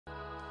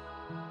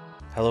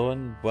Hello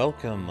and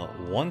welcome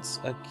once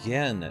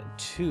again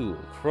to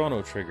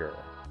Chrono Trigger.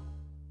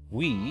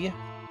 We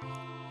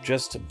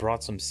just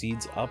brought some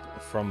seeds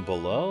up from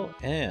below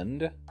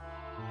and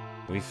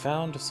we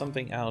found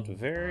something out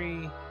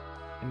very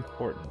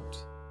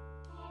important.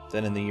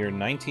 Then in the year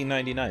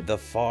 1999, the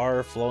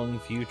far-flung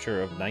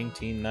future of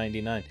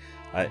 1999.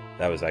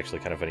 That was actually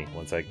kind of funny.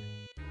 One sec.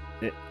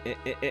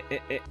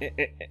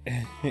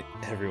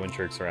 Everyone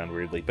jerks around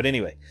weirdly. But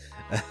anyway,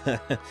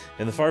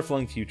 in the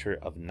far-flung future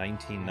of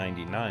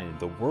 1999,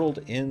 the world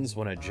ends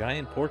when a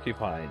giant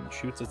porcupine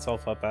shoots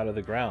itself up out of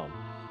the ground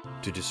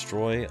to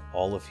destroy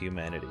all of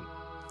humanity.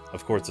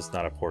 Of course, it's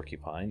not a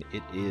porcupine.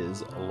 It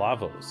is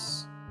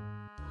Lavos.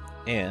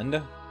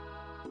 And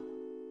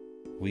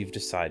we've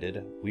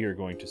decided we are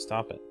going to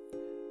stop it.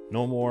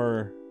 No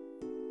more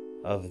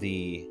of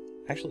the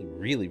actually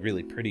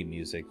really pretty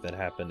music that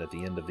happened at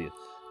the end of the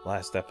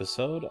last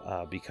episode,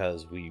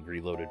 because we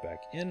reloaded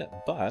back in,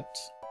 but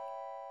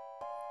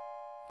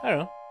I don't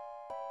know.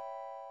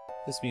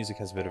 This music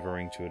has a bit of a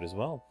ring to it as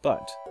well,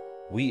 but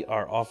we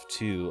are off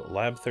to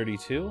Lab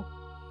 32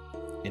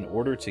 in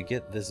order to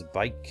get this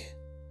bike.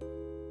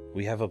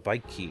 We have a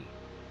bike key,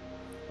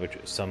 which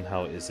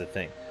somehow is a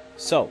thing.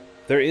 So,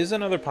 there is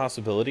another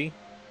possibility.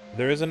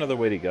 There is another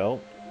way to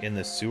go in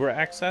the sewer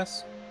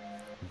access,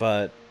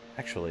 but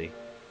actually,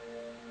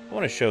 I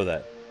want to show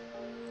that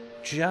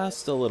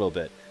just a little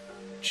bit,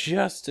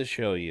 just to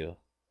show you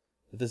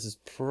that this is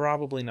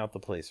probably not the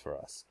place for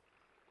us.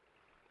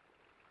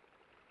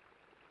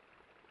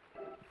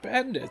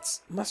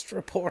 Bandits must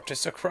report to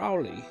Sir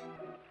Crowley.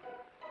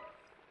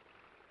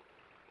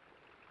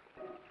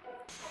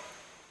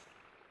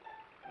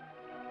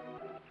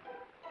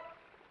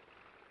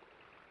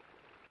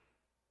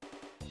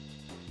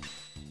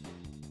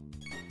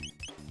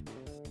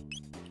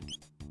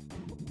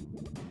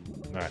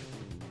 Alright.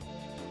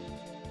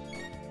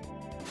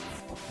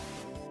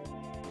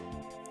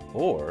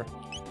 Or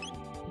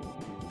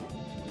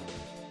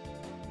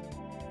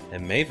it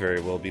may very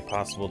well be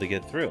possible to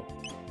get through.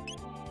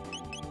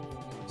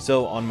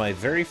 So on my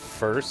very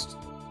first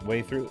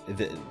way through,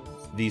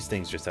 these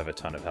things just have a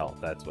ton of health.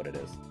 That's what it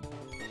is.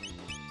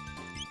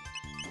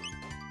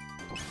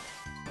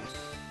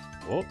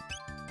 Whoa.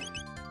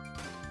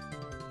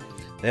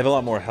 They have a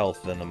lot more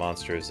health than the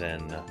monsters in,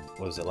 what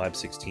was it, Lab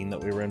 16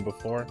 that we were in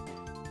before?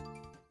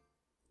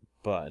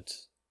 But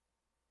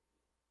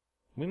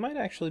we might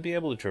actually be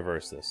able to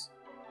traverse this.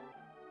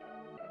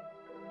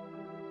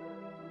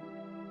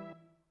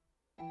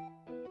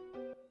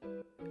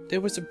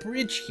 There was a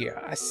bridge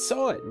here. I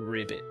saw it,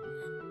 Ribbit.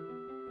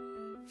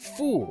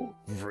 Fool,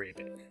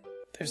 Ribbit.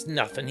 There's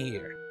nothing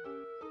here.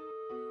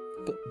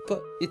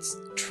 But it's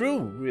true,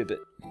 Ribbit.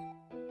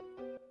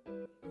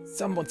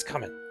 Someone's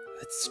coming.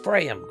 Let's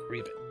spray him,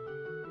 Ribbit.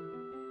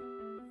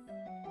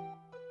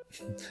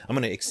 I'm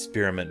gonna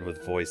experiment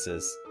with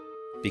voices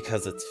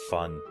because it's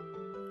fun.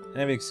 And I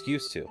have an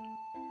excuse to.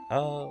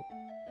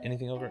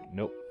 Anything over?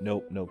 Nope,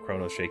 no.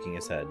 Chrono's shaking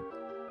his head.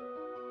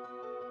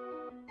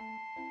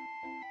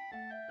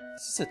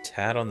 This is a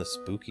tad on the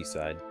spooky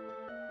side.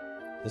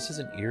 This is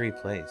an eerie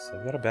place.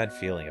 I've got a bad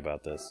feeling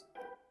about this.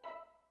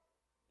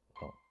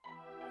 Oh.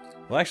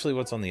 Well, actually,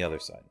 what's on the other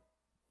side?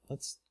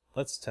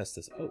 Let's test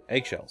this. Oh,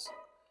 eggshells.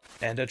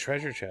 And a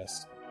treasure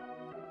chest.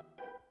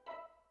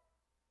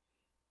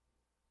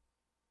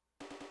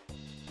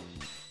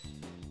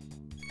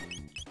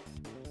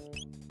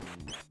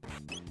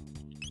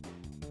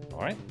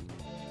 Alright.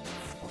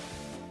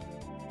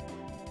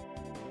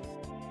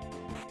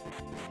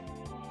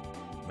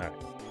 Alright.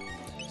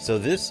 So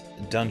this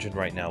dungeon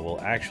right now will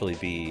actually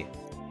be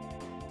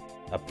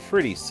a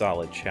pretty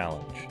solid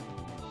challenge.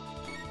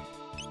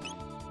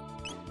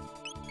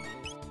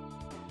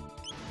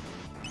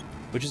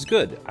 Which is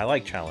good. I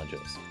like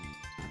challenges.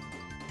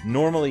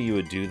 Normally you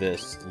would do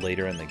this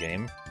later in the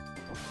game,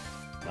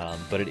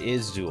 but it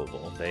is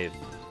doable. They've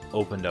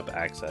opened up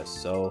access,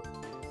 so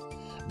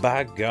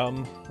by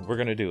gum, we're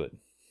gonna do it.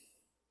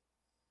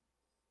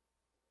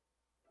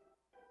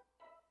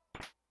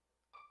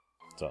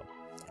 So,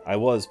 I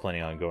was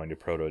planning on going to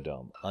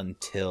Protodome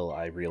until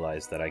I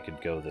realized that I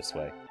could go this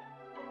way.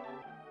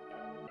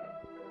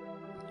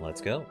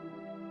 Let's go.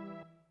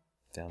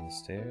 Down the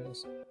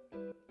stairs.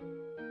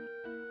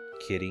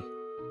 Kitty.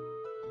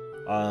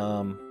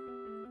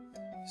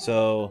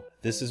 So,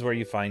 this is where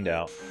you find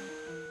out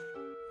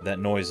that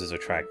noises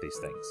attract these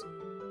things.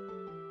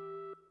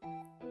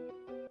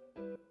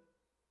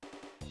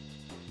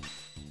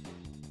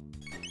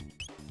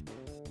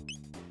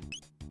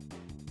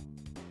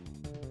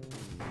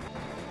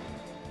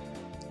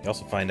 You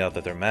also find out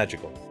that they're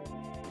magical.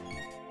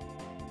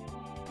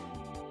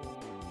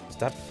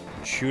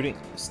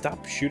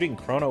 Stop shooting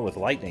Chrono with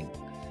lightning.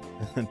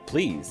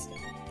 Please.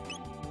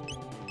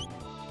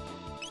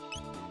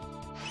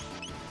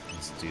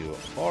 Let's do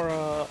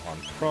Aura on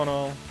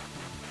Chrono.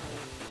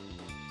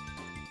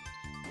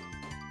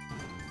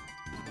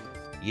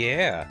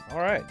 Yeah,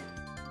 alright.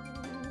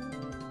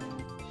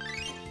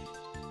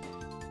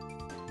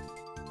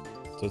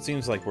 So it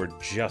seems like we're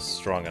just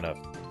strong enough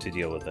to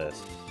deal with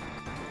this.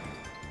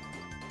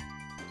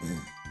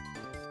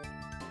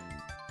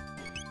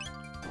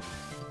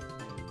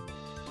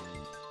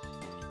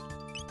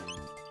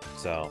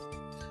 So,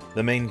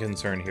 the main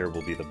concern here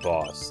will be the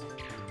boss.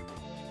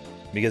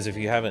 Because if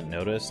you haven't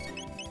noticed,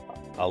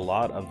 a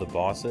lot of the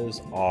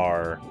bosses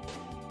are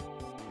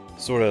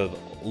sort of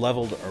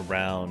leveled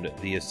around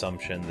the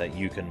assumption that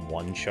you can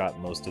one-shot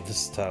most of the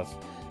stuff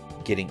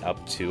getting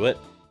up to it.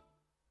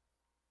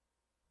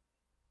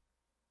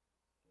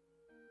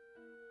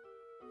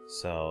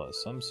 So,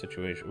 some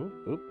situation...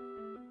 Oop, oop.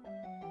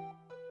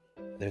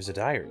 There's a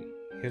diary.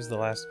 Here's the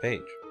last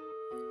page.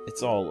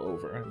 It's all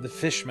over. The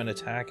fishmen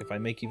attack if I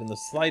make even the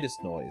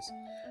slightest noise.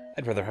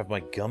 I'd rather have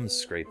my gums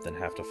scraped than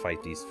have to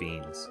fight these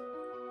fiends.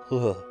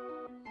 Ugh.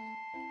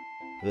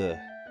 Ugh.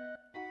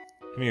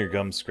 Having your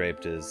gums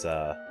scraped is,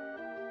 that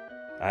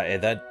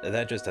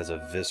just has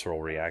a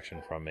visceral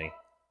reaction from me.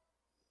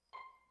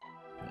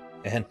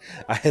 And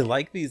I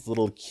like these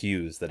little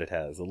cues that it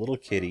has. A little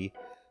kitty,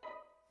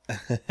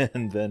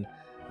 and then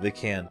the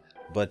can.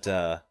 But,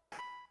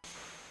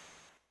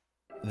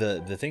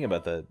 the thing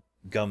about the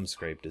gum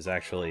scraped is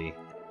actually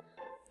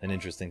an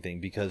interesting thing,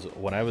 because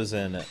when I was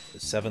in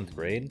 7th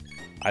grade,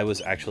 I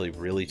was actually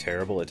really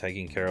terrible at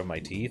taking care of my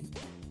teeth,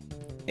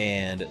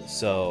 and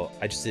so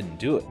I just didn't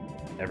do it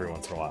every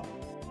once in a while,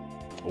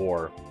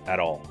 or at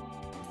all,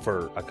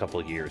 for a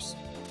couple of years.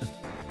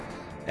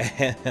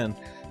 And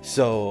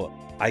so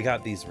I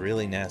got these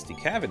really nasty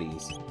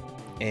cavities,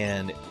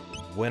 and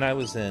when I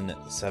was in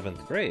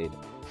 7th grade,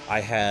 I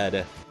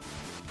had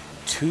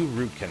 2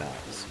 root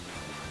canals.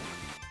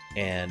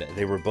 And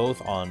they were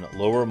both on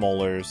lower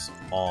molars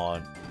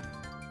on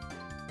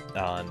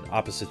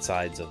opposite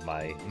sides of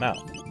my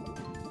mouth.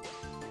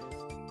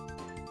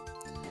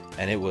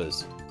 And it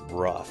was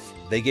rough.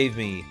 They gave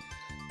me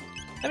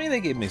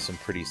some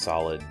pretty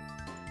solid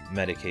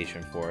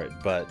medication for it,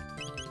 but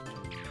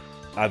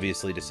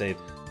obviously to save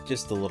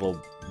just a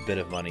little bit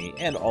of money,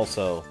 and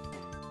also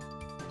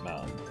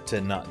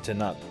to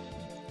not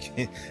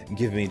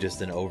give me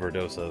just an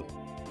overdose of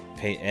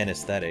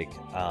anesthetic,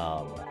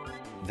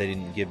 they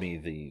didn't give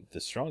me the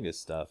strongest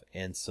stuff,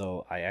 and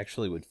so I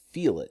actually would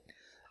feel it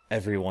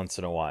every once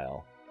in a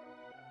while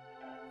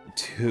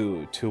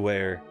to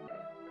where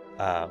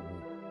I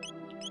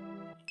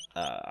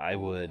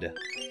would,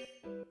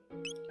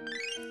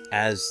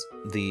 as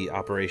the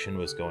operation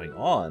was going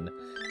on,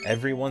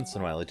 every once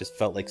in a while it just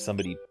felt like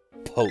somebody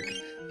poked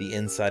the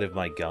inside of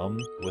my gum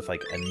with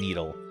like a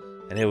needle,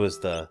 and it was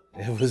the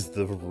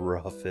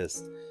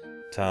roughest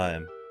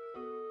time.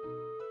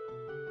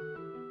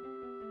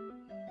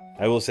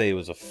 I will say it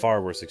was a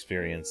far worse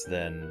experience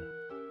than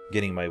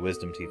getting my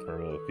wisdom teeth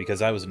removed,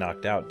 because I was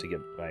knocked out to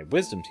get my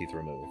wisdom teeth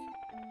removed.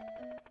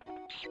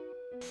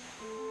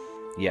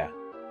 Yeah.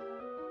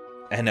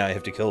 And now I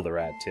have to kill the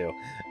rat, too.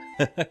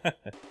 I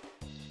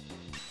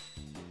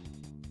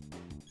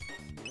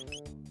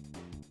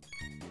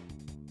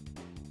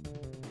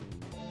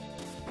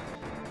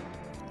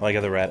like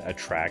how the rat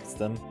attracts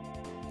them.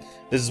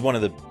 This is one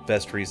of the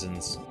best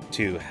reasons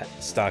to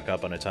stock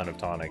up on a ton of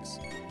tonics.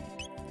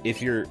 If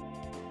you're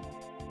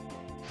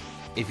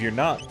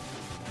not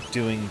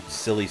doing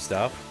silly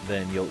stuff,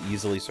 then you'll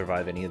easily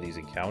survive any of these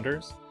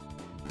encounters,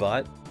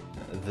 but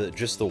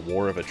just the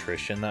war of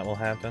attrition that will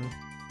happen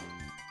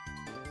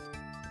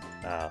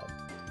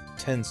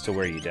tends to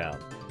wear you down.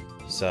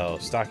 So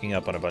stocking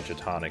up on a bunch of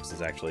tonics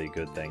is actually a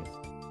good thing.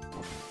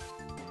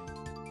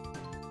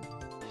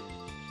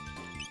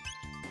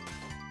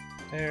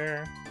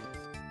 There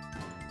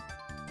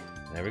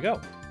we go.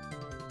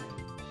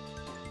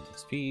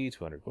 XP,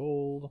 200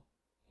 gold,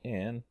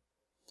 and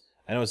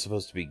I know it's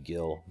supposed to be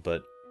Gil,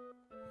 but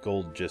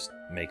gold just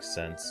makes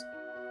sense.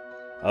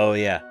 Oh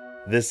yeah,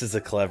 this is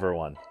a clever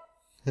one.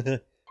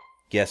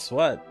 Guess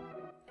what?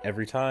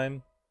 Every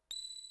time...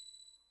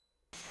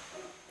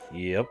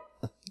 Yep.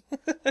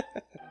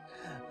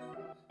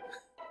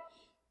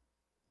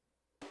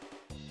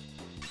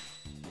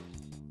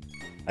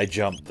 I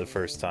jumped the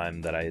first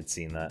time that I had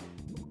seen that.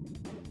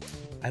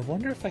 I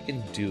wonder if I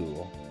can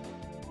do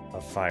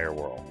a fire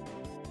whirl.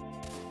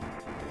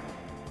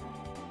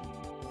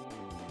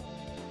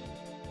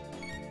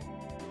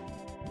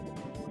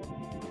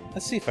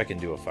 Let's see if I can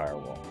do a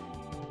firewall.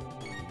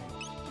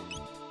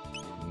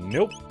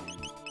 Nope.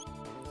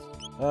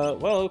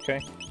 Well,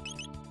 okay.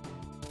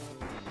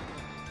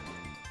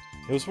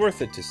 It was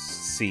worth it to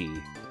see.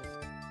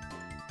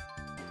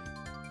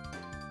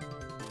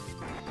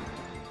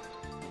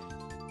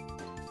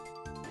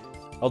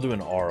 I'll do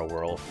an aura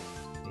whirl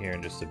here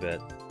in just a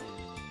bit.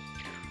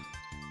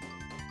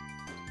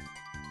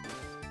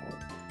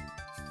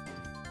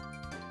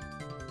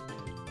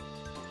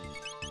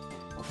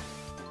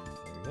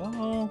 There we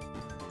go.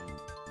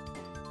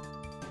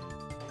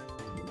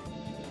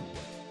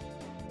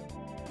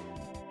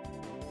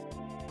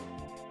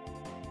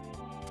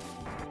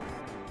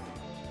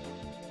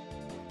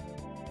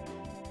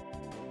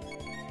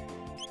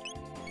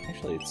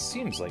 Actually, it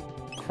seems like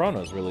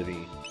Chrono's really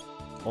the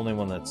only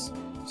one that's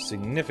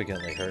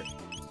significantly hurt.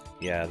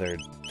 Yeah,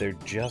 they're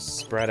just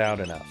spread out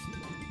enough.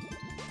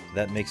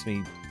 That makes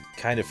me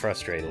kind of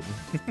frustrated.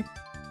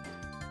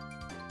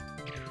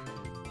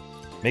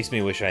 Makes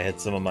me wish I had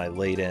some of my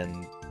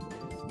late-in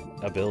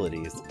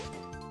abilities.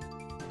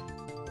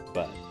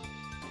 But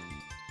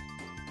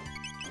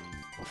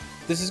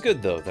this is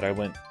good, though, that I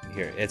went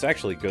here. It's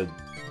actually good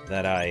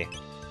that I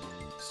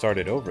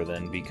started over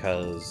then,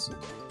 because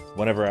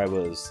whenever I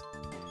was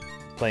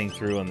playing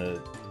through on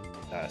the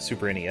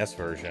Super NES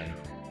version,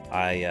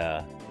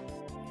 I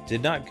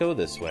did not go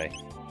this way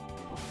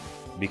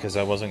because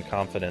I wasn't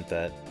confident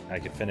that I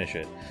could finish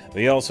it.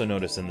 But you also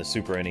notice in the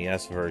Super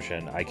NES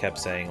version, I kept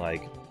saying,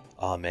 like,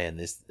 oh man,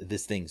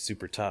 this thing's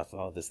super tough.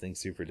 Oh, this thing's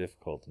super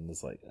difficult. And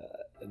it's like,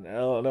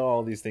 no,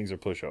 all these things are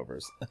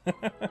pushovers.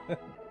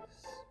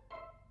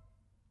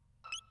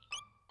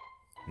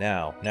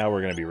 Now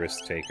we're gonna be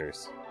risk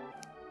takers.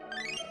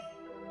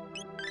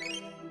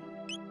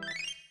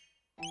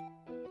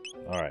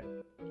 Alright.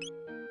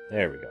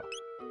 There we go.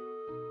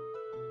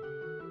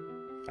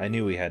 I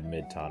knew we had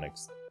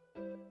mid-tonics.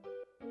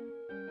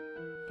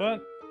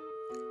 But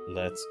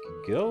let's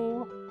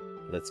go.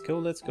 Let's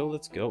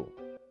go.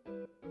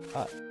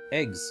 Ah,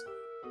 eggs.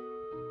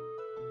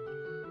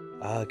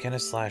 Can a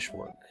slash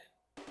work?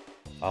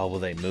 Oh, will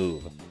they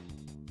move?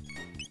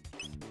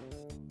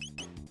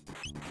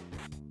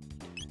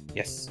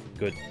 Yes,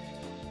 good.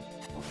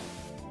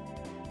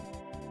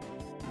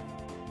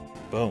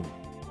 Boom.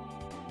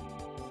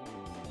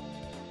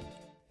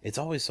 It's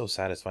always so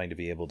satisfying to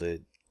be able to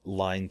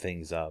line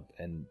things up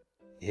and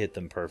hit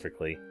them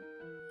perfectly.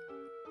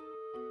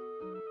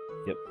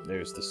 Yep,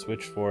 there's the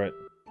switch for it.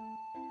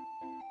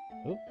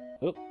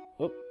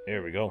 Oh,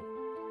 there we go.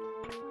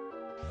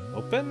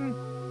 Open!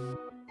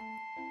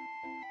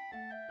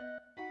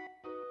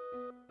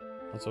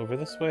 What's over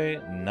this way?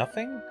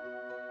 Nothing?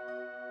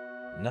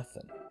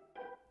 Nothing.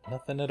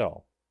 Nothing at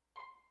all.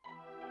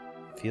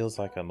 Feels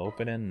like I'm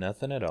opening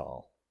nothing at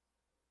all.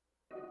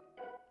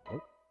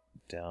 Oh,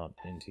 down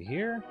into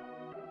here.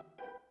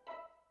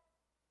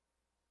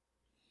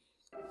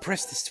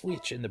 Press the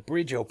switch and the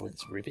bridge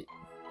opens, Ribbit.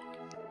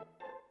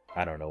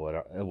 I don't know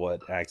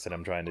what accent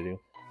I'm trying to do.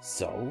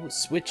 So,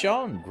 switch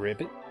on,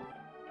 Ribbit.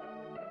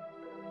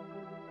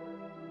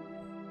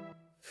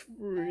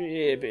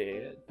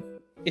 Ribbit.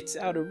 It's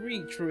out of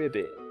reach,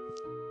 Ribbit.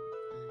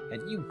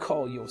 And you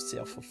call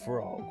yourself a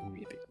frog,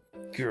 Ribbit.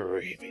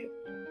 Ribbit.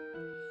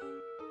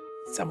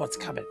 Someone's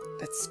coming.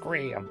 Let's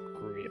scram,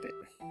 Ribbit.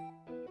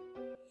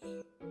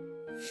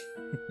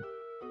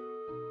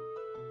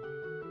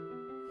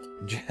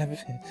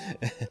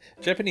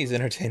 Japanese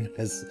entertainment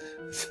has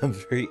some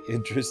very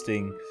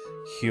interesting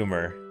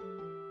humor.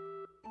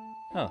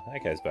 Oh,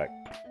 that guy's back.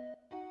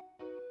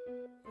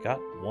 Got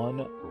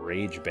one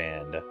rage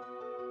band.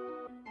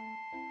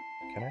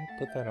 Can I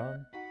put that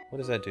on? What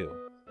does that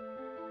do?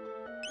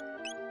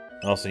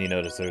 Also, you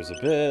notice there's a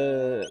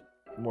bit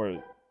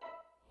more...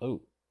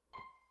 Oh.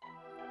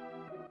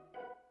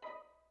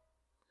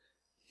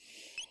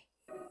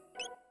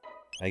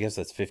 I guess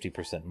that's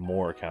 50%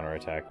 more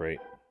counterattack rate.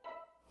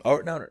 Oh,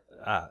 no.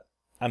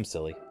 I'm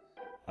silly.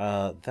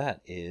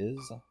 That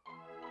is...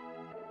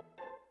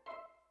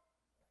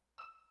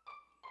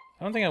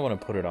 I don't think I want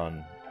to put it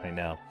on right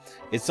now.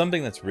 It's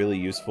something that's really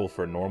useful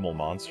for normal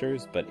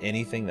monsters, but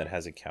anything that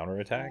has a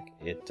counterattack,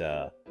 it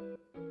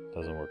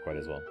doesn't work quite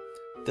as well.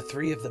 The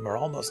three of them are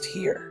almost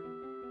here.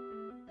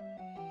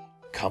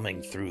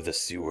 Coming through the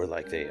sewer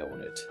like they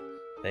own it.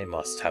 They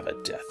must have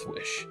a death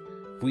wish.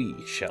 We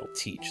shall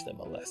teach them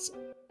a lesson.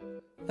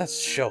 Let's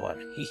show them.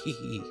 Hee hee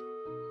hee.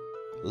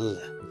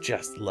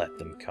 Just let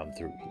them come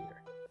through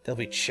here. They'll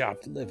be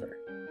chopped liver.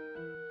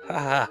 Ha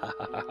ha ha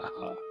ha ha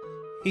ha.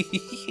 Hee hee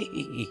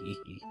hee hee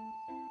hee.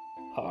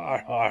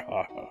 Har har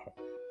har har.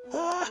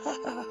 Ha ha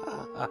ha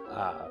ha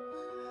ha.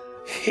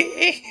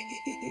 Hee hee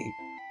hee.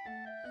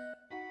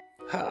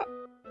 Ha.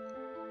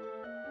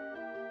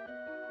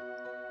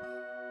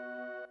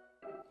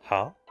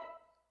 Huh?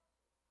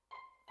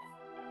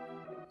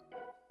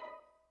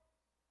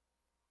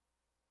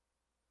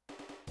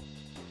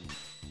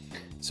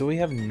 So we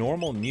have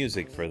normal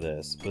music for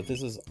this, but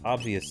this is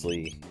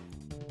obviously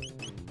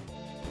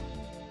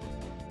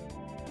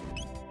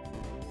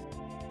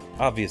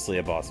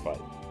a boss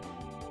fight.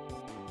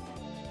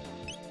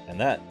 And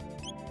that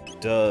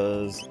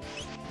does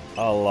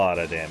a lot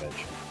of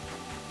damage.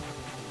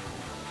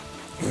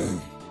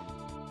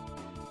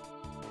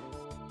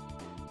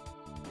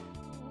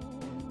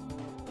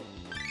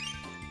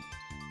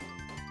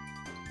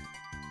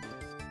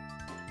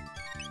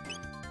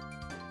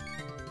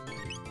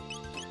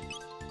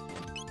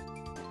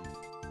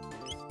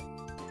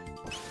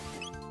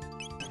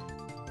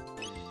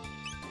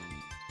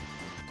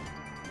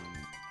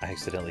 I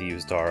accidentally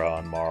used Dara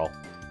on Marl.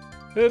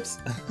 Oops!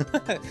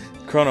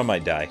 Chrono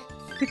might die.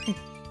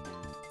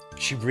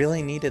 She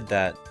really needed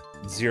that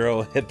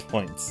 0 hit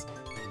points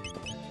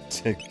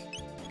to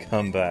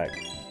come back.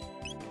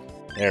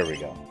 There we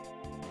go.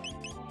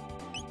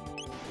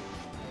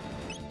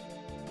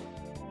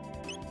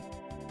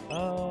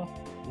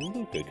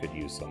 Luca could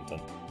use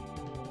something.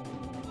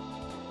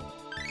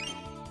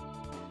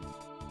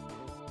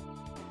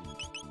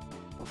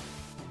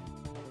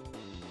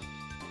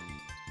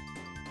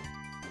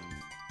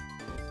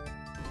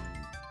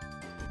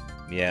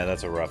 Yeah,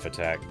 that's a rough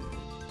attack.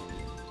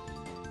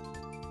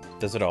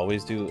 Does it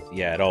always do?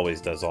 Yeah, it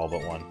always does all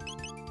but one.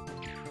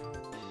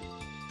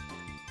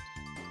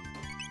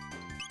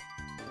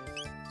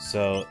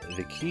 So,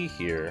 the key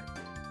here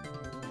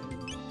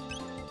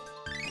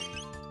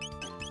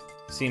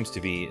seems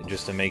to be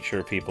just to make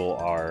sure people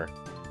are...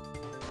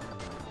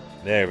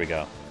 There we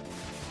go.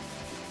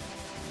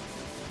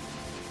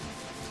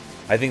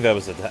 I think that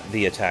was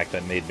the attack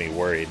that made me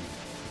worried.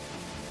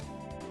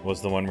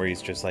 Was the one where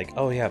he's just like,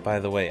 oh yeah, by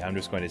the way, I'm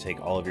just going to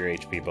take all of your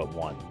HP but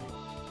one.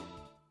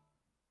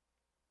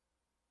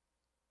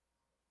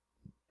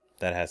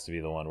 That has to be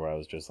the one where I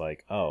was just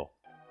like, oh,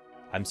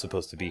 I'm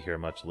supposed to be here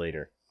much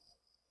later.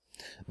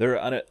 There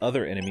are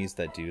other enemies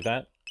that do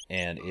that,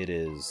 and it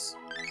is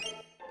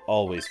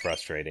always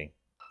frustrating.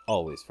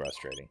 Always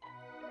frustrating.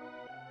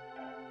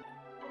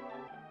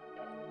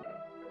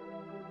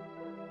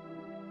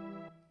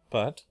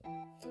 But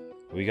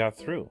we got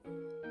through.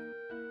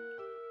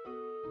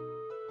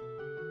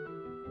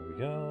 There we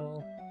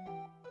go.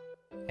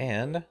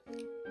 And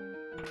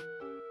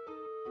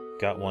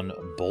got one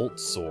bolt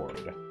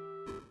sword.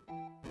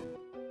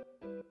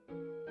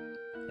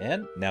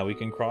 And now we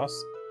can cross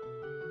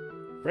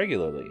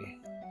regularly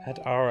at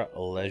our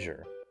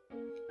leisure.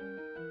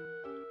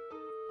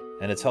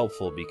 And it's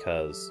helpful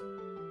because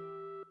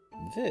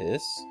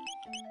this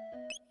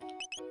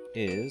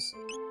is...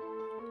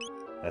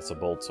 That's a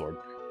bolt sword.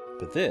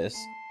 But this,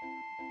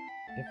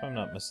 if I'm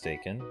not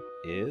mistaken,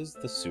 is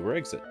the sewer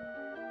exit.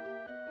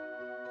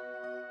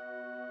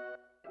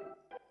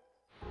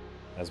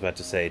 I was about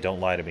to say,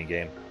 don't lie to me,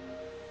 game.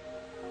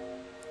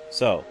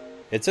 So,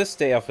 it says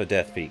stay off of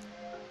Death Peak.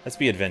 Let's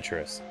be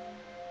adventurous.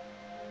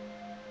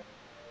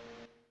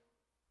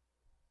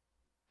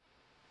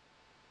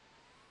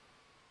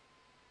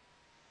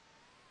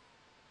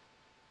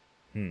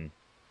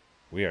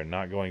 We are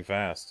not going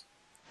fast.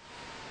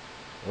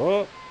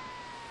 Oh!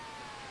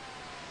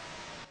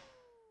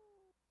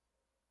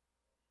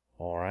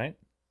 Alright.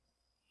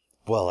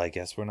 Well, I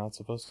guess we're not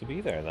supposed to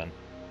be there, then.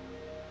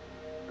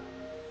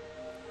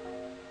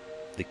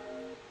 The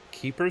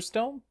Keeper's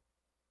Dome?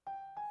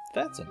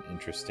 That's an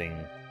interesting...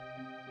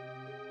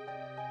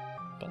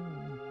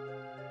 Bum.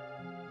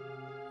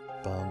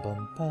 Bum,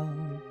 bum,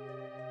 bum.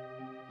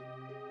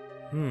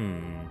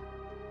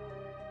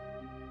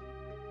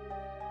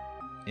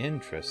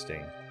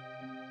 Interesting.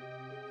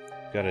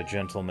 Got a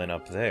gentleman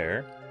up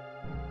there.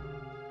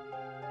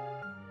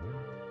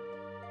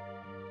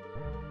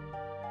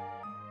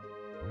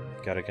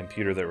 Got a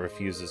computer that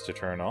refuses to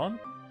turn on.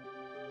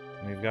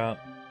 We've got...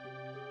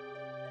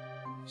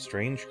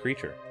 Strange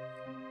creature.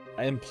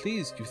 I am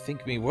pleased you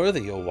think me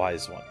worthy, O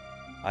wise one.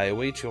 I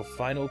await your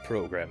final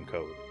program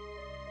code.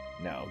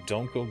 Now,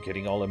 don't go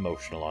getting all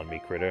emotional on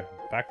me, critter.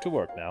 Back to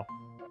work now.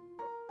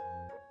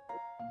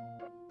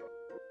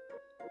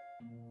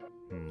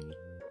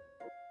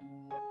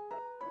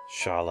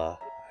 Shala,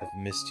 I've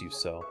missed you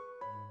so.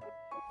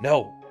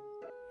 No!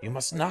 You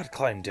must not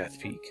climb Death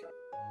Peak.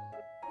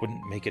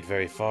 Wouldn't make it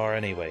very far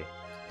anyway.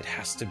 It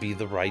has to be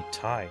the right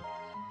time.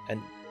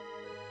 And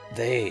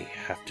they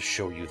have to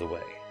show you the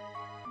way.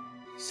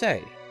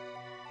 Say,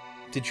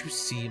 did you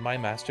see my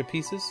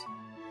masterpieces?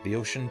 The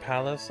Ocean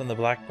Palace and the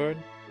Blackbird?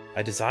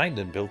 I designed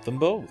and built them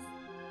both.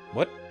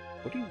 What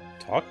are you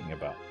talking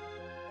about?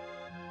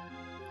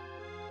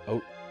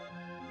 Oh.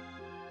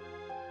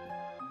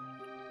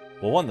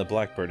 Well, one, the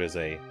Blackbird is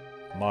a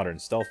modern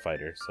stealth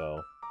fighter,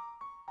 so...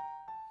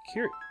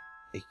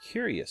 A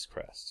curious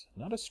crest.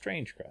 Not a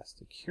strange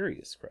crest, a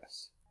curious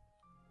crest.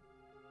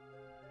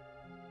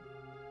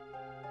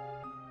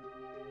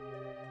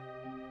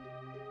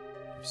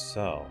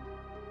 So...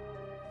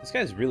 This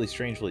guy's really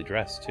strangely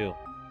dressed, too.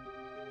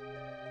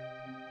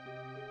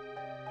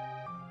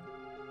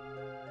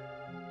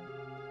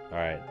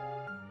 Alright.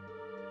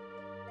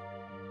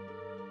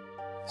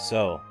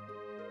 So...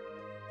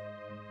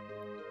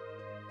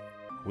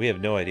 We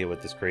have no idea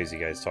what this crazy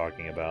guy's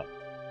talking about.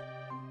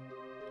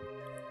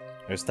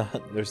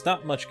 There's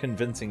not much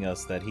convincing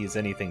us that he's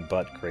anything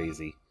but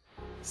crazy.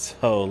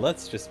 So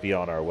let's just be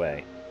on our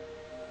way.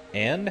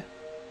 And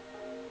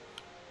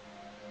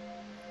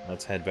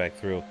let's head back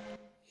through.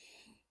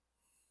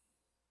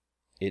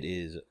 It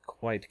is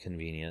quite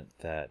convenient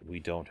that we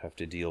don't have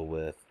to deal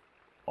with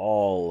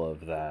all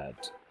of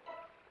that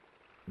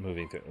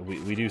moving through.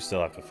 We do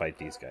still have to fight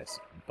these guys,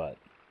 but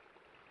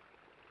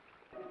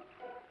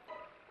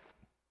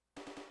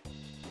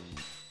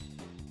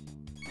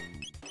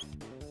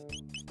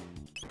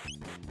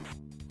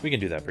we can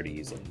do that pretty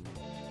easily.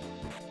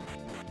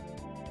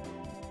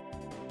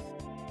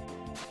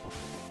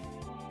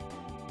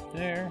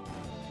 There.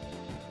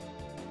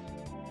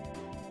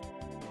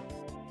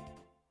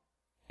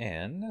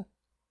 And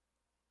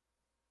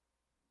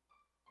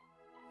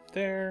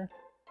there.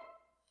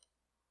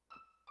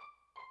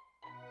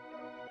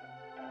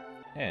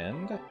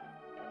 And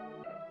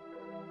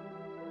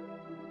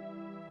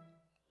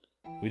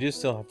we do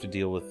still have to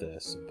deal with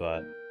this,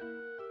 but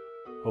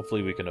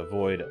hopefully we can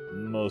avoid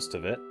most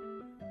of it.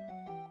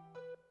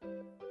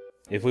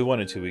 If we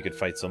wanted to, we could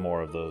fight some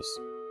more of those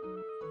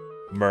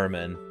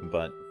merman,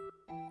 but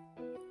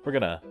we're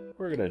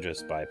gonna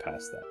just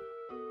bypass that.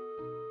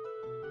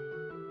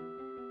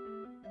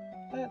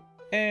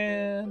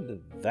 And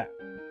that.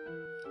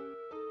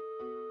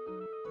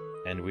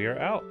 And we are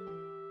out.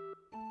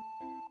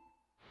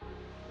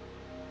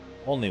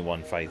 Only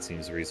one fight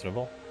seems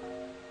reasonable.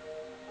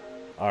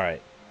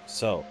 Alright,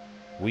 so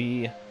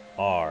we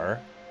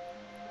are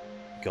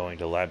going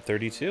to Lab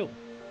 32.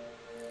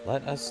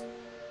 Let us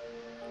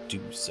do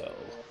so.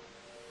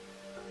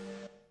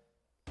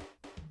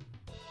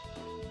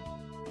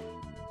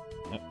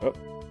 Oh.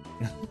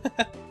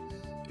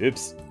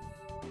 Oops.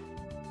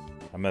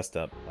 I messed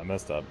up.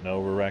 No,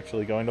 we're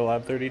actually going to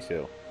Lab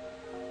 32.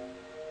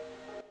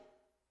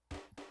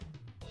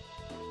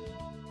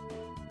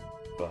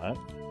 But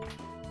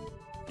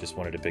just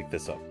wanted to pick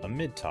this up. A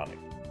mid-tonic.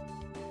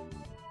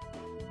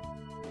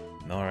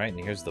 Alright,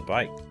 and here's the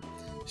bike.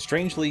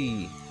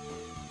 Strangely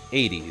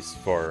 80s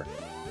for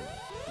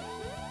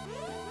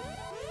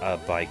a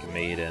bike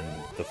made in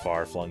the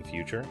far-flung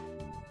future.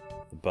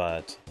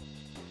 But...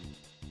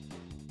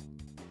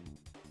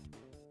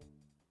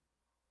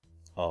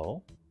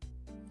 oh?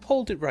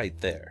 Hold it right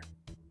there.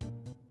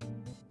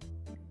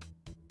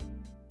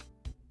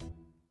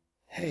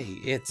 Hey,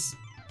 it's...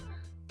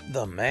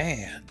 the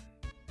man.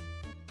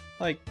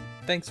 Like,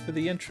 thanks for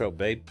the intro,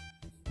 babe.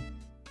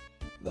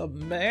 The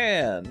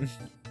man.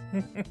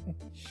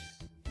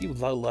 You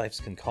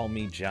lowlifes can call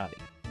me Johnny.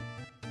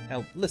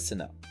 Now,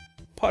 listen up.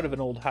 Part of an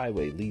old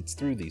highway leads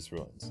through these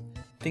ruins.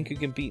 Think you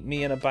can beat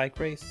me in a bike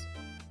race?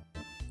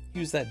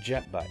 Use that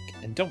jet bike,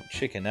 and don't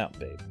chicken out,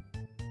 babe.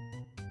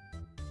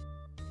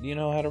 Do you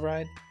know how to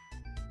ride?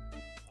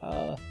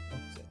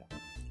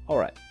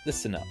 Alright,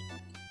 listen up.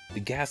 The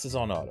gas is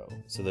on auto,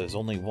 so there's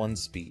only one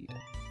speed.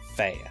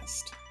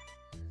 Fast.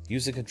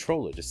 Use a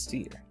controller to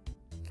steer.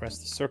 Press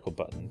the circle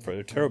button for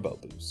a turbo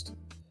boost.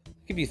 I'll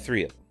give you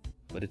 3 of them,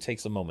 but it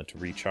takes a moment to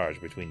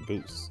recharge between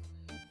boosts.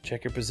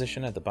 Check your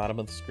position at the bottom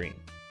of the screen.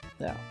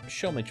 Now,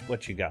 show me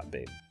what you got,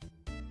 babe.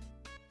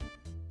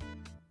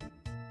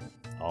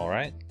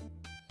 Alright.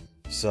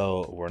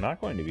 So, we're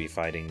not going to be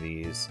fighting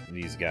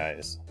these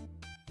guys.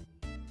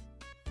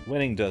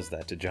 Winning does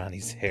that to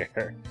Johnny's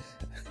hair.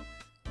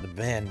 The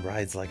man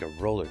rides like a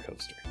roller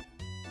coaster.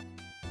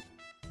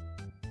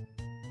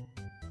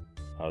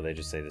 Oh, they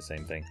just say the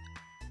same thing.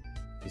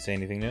 You say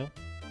anything new?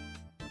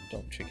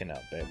 Don't chicken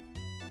out, babe.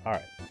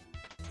 Alright.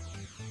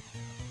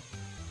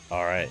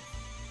 Alright.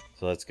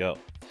 So let's go.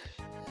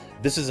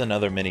 This is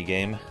another mini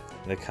game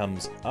that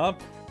comes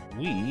up.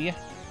 We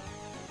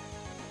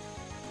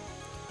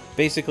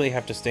basically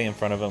have to stay in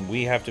front of them.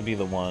 We have to be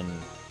the one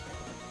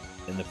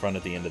in the front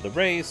at the end of the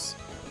race.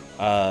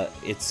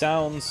 It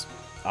sounds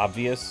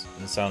obvious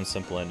and sounds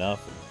simple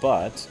enough,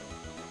 but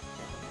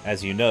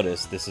as you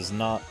notice, this is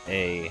not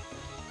a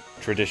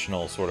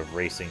traditional sort of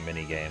racing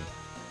minigame.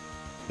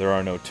 There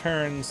are no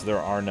turns, there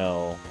are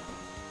no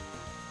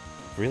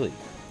really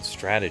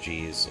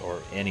strategies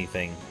or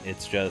anything.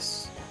 It's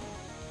just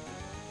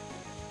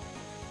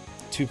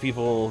two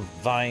people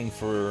vying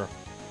for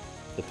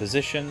the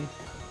position.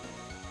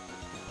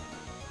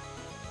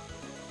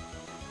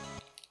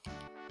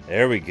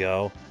 There we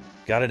go.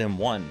 Got it in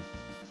one.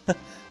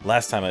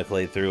 Last time I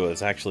played through, it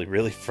was actually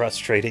really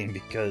frustrating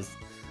because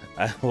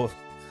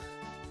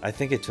I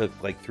think it took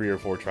like 3 or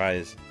 4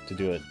 tries to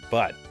do it,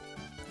 but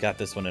got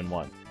this one in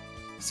one.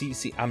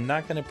 See, I'm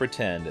not going to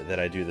pretend that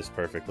I do this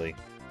perfectly.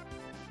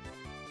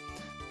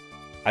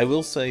 I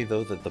will say,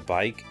 though, that the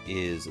bike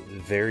is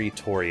very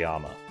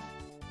Toriyama.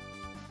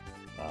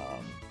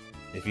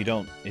 If you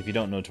don't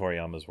know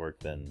Toriyama's work,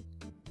 then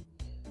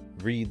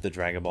read the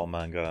Dragon Ball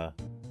manga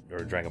or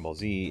Dragon Ball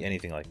Z,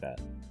 anything like that,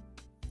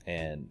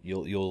 and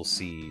you'll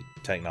see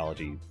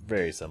technology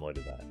very similar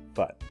to that.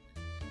 But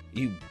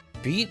you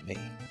beat me.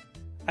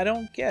 I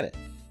don't get it.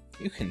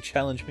 You can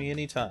challenge me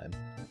anytime.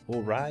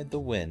 We'll ride the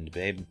wind,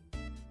 babe.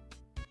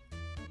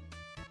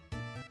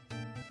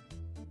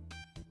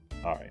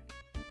 Alright.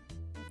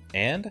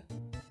 And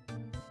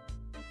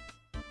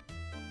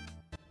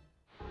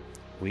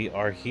we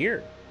are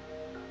here.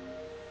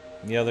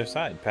 The other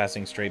side,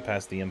 passing straight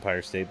past the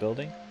Empire State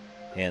Building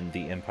and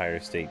the Empire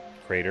State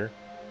Crater.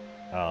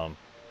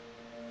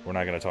 We're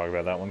not going to talk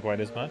about that one quite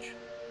as much.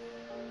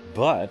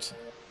 But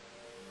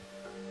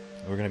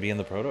we're going to be in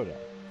the Protodome.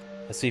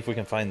 Let's see if we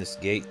can find this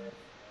gate.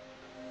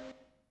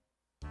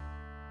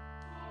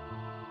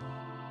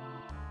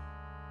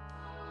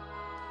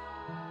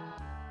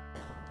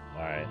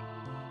 Alright.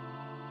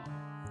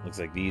 Looks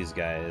like these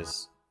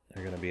guys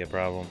are going to be a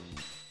problem.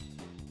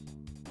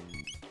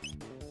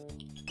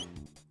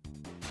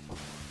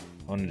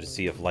 I wanted to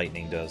see if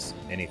lightning does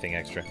anything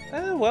extra.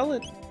 Well,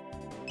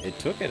 it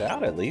took it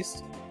out at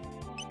least.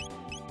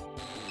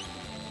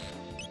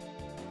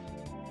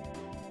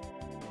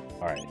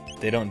 Alright,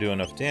 they don't do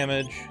enough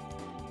damage.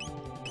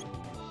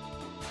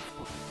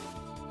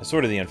 That's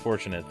sort of the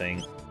unfortunate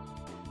thing.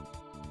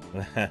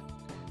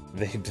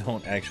 They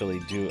don't actually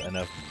do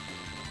enough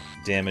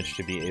damage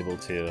to be able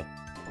to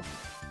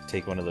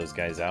take one of those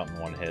guys out in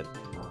one hit.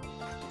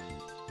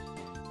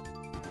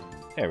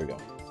 There we go.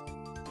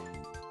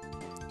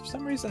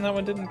 some reason that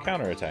one didn't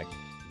counterattack.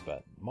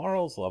 But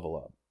morals level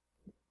up.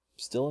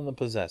 Still in the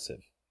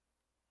possessive.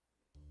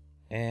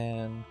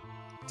 And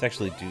let's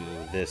actually do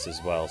this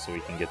as well so we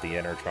can get the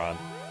Enertron.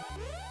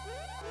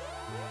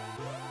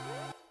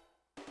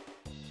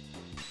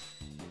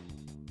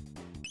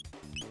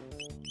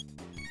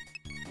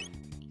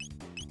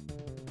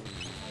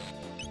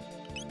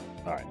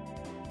 Alright.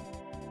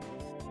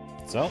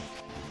 So,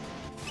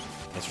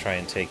 let's try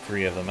and take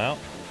 3 of them out.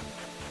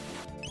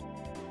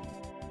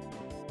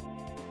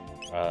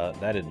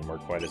 That didn't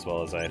work quite as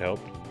well as I had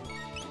hoped.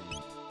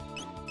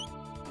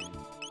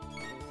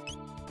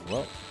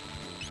 Well,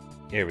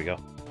 here we go.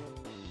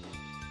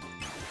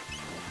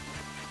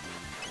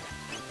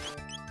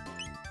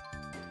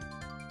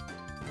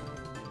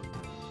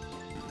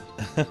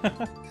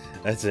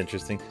 That's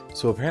interesting.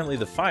 So apparently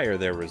the fire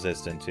they're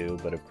resistant to,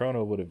 but if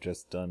Chrono would have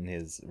just done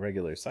his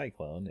regular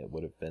cyclone, it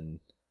would have been...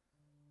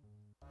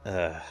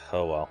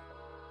 oh well.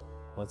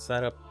 What's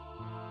that up?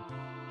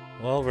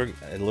 Well,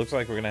 it looks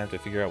like we're gonna have to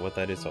figure out what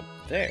that is up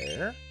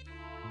there.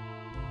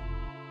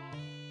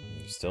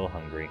 I'm still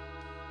hungry.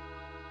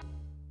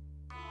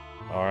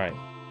 Alright.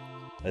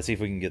 Let's see if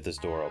we can get this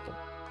door open.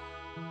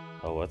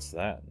 Oh, what's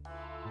that?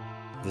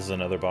 This is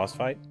another boss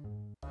fight?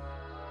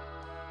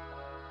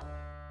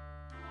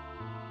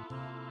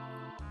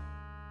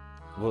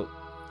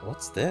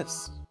 What's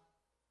this?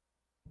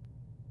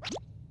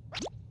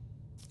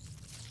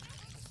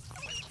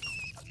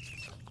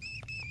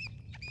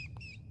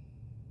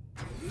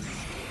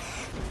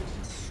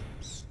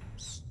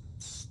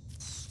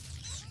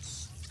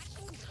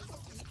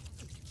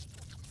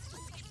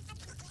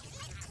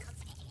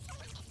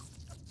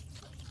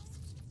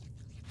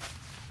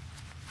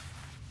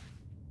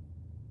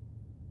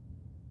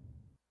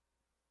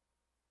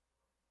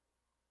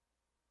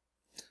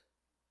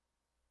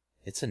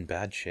 It's in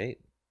bad shape,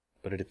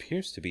 but it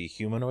appears to be a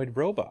humanoid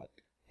robot.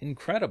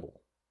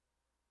 Incredible.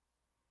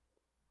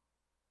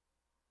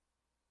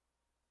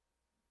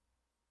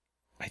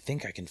 I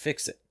think I can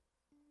fix it.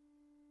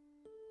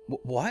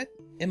 What?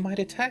 It might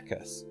attack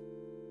us.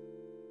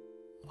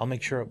 I'll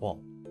make sure it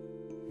won't.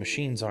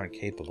 Machines aren't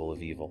capable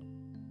of evil.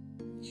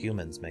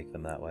 Humans make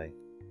them that way.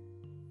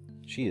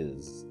 She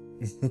is.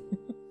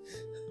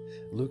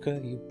 Luca,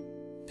 you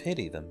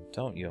pity them,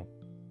 don't you?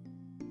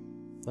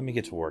 Let me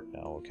get to work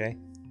now, okay?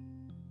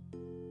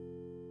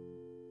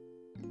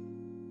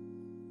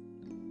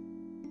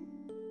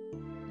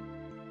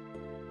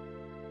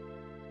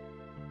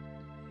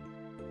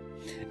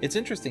 It's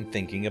interesting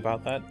thinking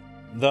about that,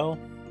 though.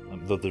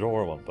 The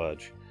door won't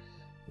budge.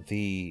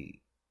 The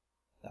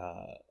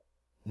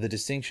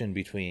distinction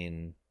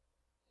between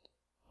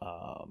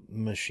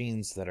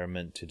machines that are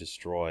meant to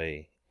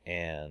destroy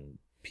and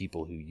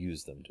people who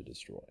use them to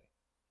destroy.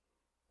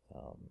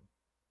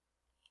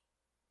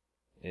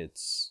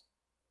 It's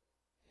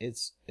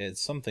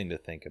something to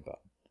think about.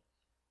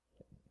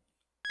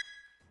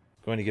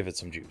 Going to give it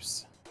some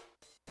juice.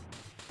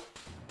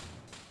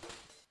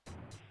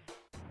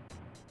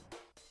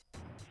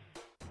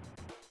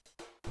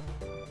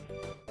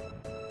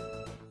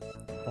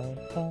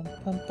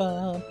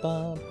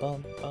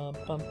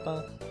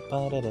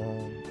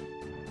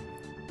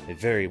 A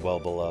very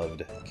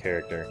well-beloved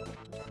character.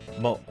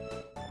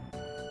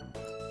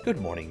 Good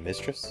morning,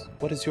 mistress.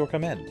 What is your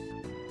command?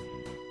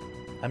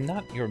 I'm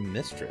not your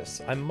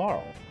mistress, I'm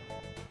Marl.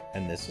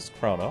 And this is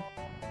Chrono.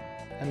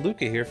 And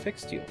Luca here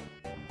fixed you.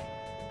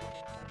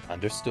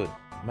 Understood.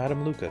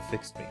 Madam Luca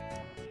fixed me.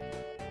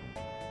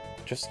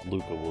 Just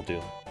Luca will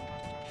do.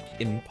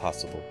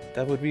 Impossible.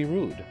 That would be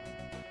rude.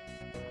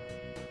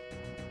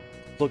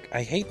 Look,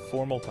 I hate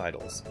formal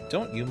titles.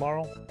 Don't you,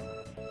 Marl?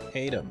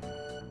 Hate 'em.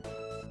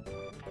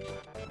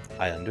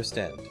 I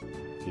understand,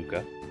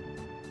 Luca.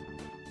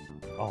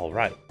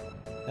 Alright.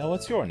 Now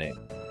what's your name?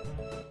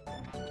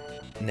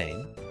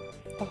 Name?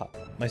 Ah,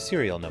 my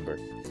serial number.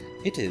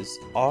 It is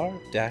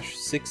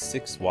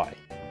R-66Y.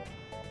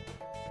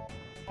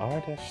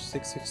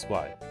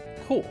 R-66Y.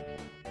 Cool.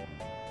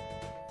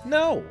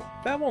 No!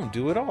 That won't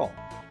do at all.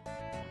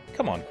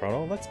 Come on,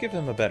 Chrono, let's give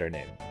him a better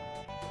name.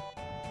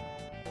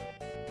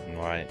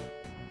 Alright.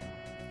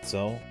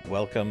 So,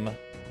 welcome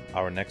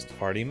our next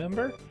party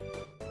member?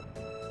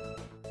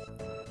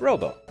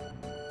 Robo.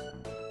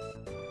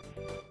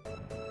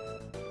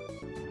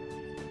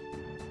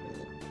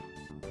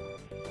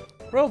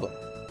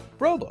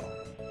 Robo.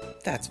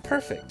 That's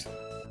perfect.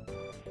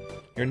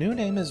 Your new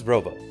name is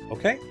Robo,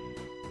 okay?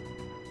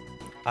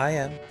 I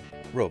am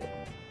Robo.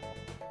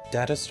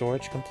 Data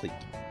storage complete.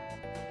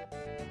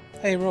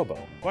 Hey, Robo,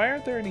 why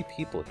aren't there any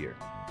people here?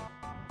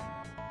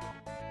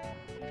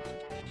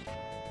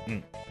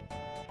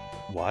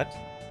 What?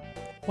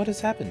 What has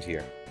happened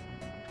here?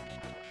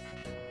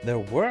 There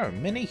were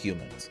many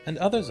humans, and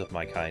others of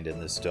my kind in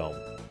this dome.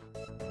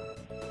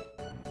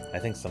 I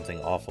think something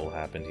awful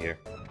happened here.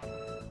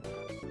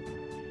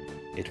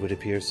 It would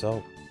appear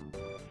so.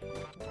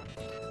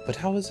 But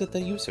how is it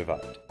that you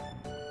survived?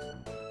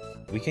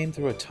 We came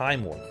through a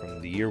time warp from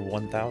the year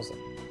 1000.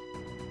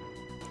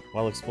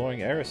 While exploring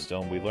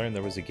Aristome, we learned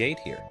there was a gate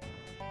here.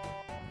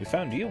 We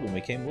found you when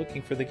we came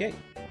looking for the gate.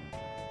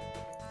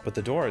 But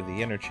the door of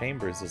the inner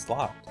chambers is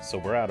locked, so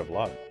we're out of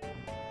luck.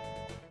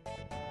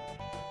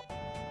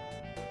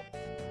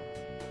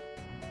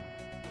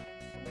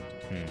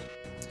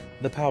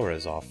 The power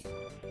is off.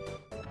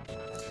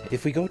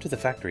 If we go to the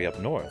factory up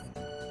north,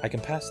 I can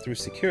pass through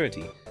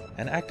security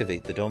and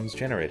activate the dome's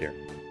generator.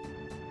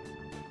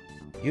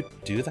 You'd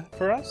do that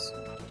for us?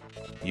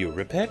 You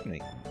repaired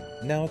me.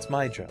 Now it's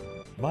my turn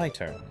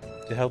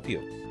to help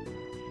you.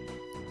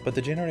 But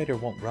the generator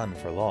won't run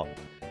for long,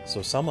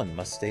 so someone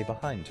must stay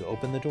behind to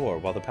open the door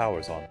while the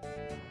power's on.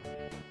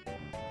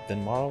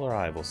 Then Marl or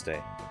I will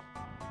stay.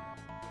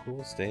 Who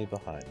will stay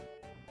behind?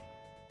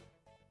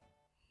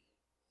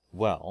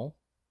 Well,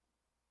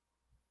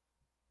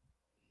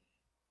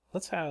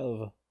 let's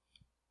have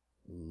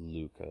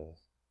Luca.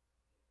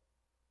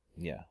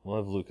 Yeah, we'll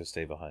have Luca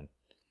stay behind.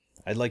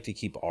 I'd like to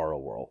keep Ara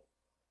Whirl.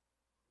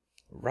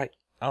 Right,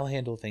 I'll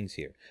handle things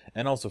here.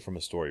 And also from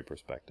a story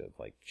perspective,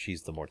 like,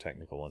 she's the more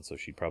technical one, so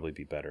she'd probably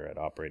be better at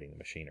operating the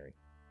machinery.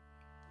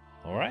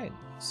 Alright,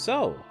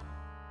 so,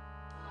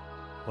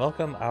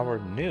 welcome our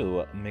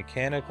new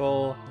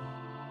mechanical...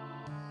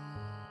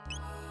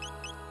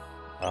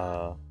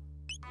 well,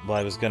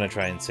 I was gonna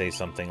try and say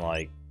something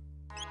like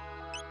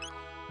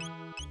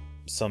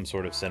some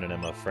sort of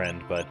synonym of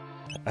friend, but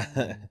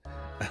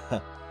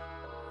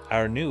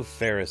our new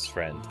Ferris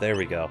friend. There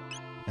we go.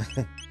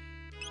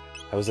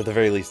 I was at the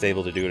very least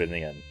able to do it in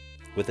the end.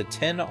 With a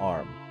 10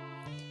 arm.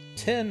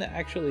 10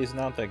 actually is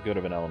not that good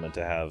of an element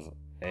to have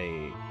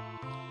a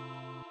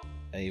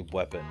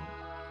weapon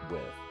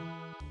with.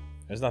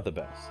 It's not the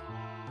best.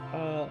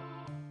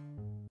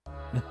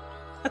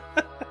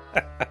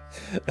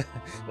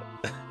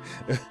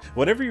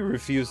 Whenever you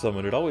refuse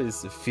someone, it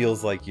always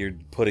feels like you're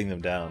putting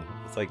them down.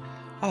 It's like,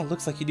 oh,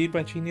 looks like you need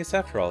my genius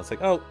after all. It's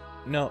like, oh,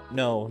 no,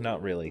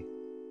 not really.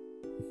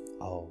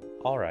 Oh,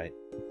 alright.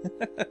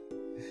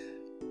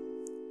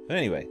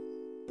 Anyway,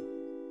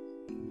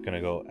 I'm gonna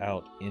go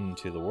out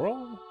into the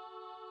world.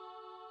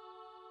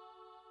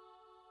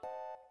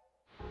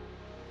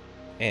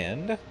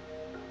 And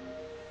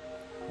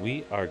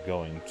we are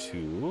going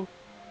to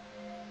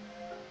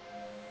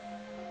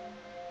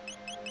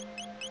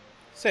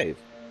save.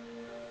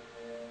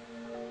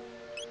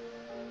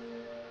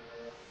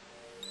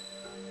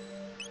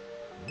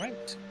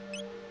 Right.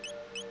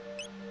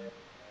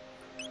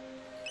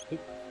 Oop.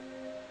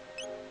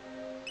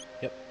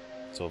 Yep.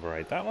 Let's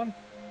overwrite that one.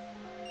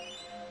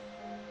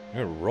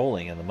 We're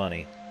rolling in the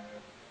money.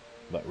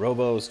 But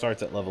Robo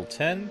starts at level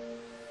 10.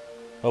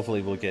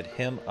 Hopefully we'll get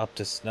him up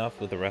to snuff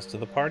with the rest of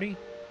the party.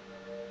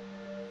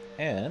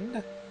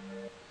 And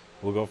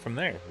we'll go from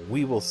there.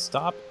 We will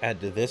stop at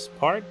this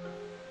part.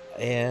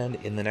 And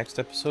in the next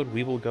episode,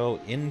 we will go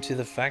into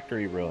the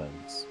factory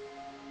ruins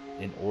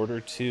in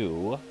order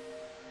to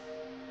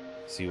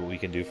see what we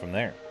can do from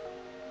there.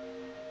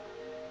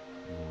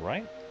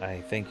 Right.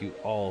 I thank you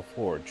all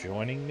for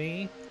joining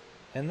me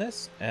in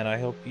this, and I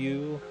hope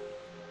you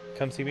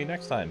come see me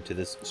next time to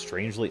this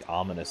strangely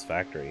ominous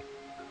factory.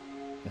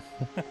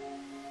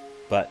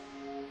 But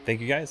thank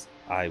you guys.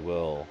 I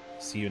will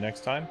see you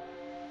next time.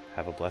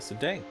 Have a blessed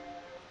day.